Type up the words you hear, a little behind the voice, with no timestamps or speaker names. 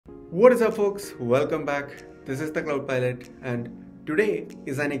What is up, folks? Welcome back. This is the Cloud Pilot, and today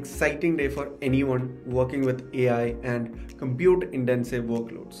is an exciting day for anyone working with AI and compute intensive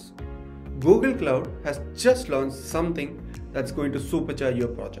workloads. Google Cloud has just launched something that's going to supercharge your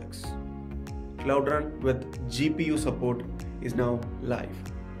projects. Cloud Run with GPU support is now live.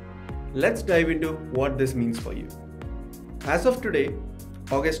 Let's dive into what this means for you. As of today,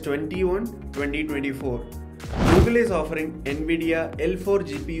 August 21, 2024, Google is offering NVIDIA L4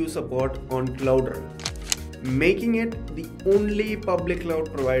 GPU support on Cloud Run, making it the only public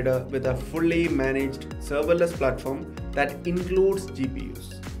cloud provider with a fully managed serverless platform that includes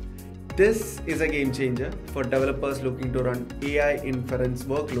GPUs. This is a game changer for developers looking to run AI inference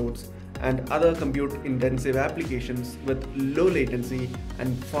workloads and other compute intensive applications with low latency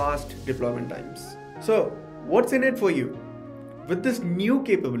and fast deployment times. So, what's in it for you? With this new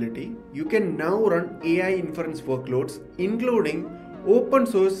capability, you can now run AI inference workloads, including open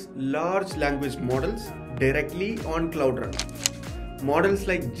source large language models, directly on Cloud Run. Models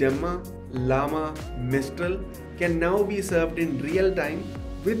like Gemma, Llama, Mistral can now be served in real time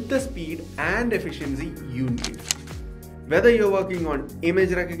with the speed and efficiency you need. Whether you're working on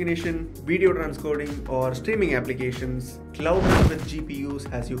image recognition, video transcoding, or streaming applications, Cloud Run with GPUs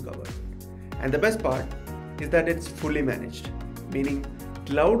has you covered. And the best part is that it's fully managed, meaning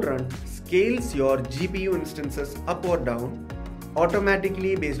Cloud Run scales your GPU instances up or down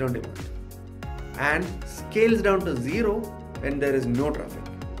automatically based on demand, and scales down to zero when there is no traffic,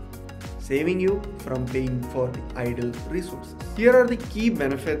 saving you from paying for the idle resources. Here are the key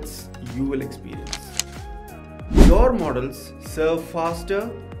benefits you will experience. Your models serve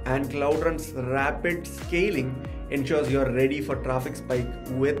faster, and Cloud Run's rapid scaling ensures you're ready for traffic spike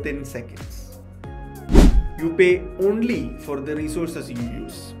within seconds. You pay only for the resources you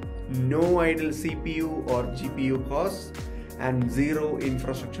use, no idle CPU or GPU costs, and zero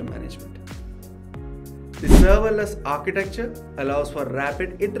infrastructure management. The serverless architecture allows for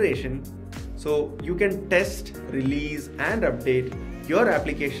rapid iteration, so you can test, release, and update your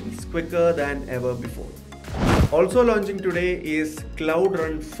applications quicker than ever before. Also launching today is Cloud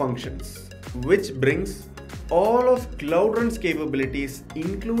Run Functions, which brings all of Cloud Run's capabilities,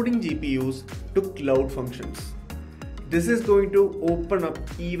 including GPUs, to Cloud Functions. This is going to open up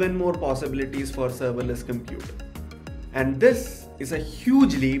even more possibilities for serverless compute. And this is a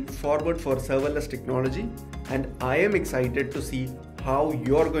huge leap forward for serverless technology, and I am excited to see how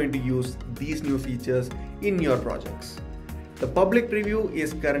you're going to use these new features in your projects. The public preview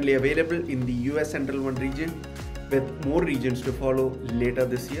is currently available in the US Central 1 region, with more regions to follow later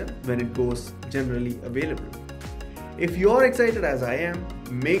this year when it goes generally available. If you're excited as I am,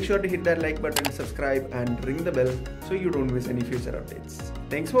 make sure to hit that like button, subscribe, and ring the bell so you don't miss any future updates.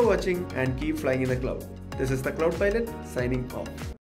 Thanks for watching and keep flying in the cloud. This is the Cloud Pilot signing off.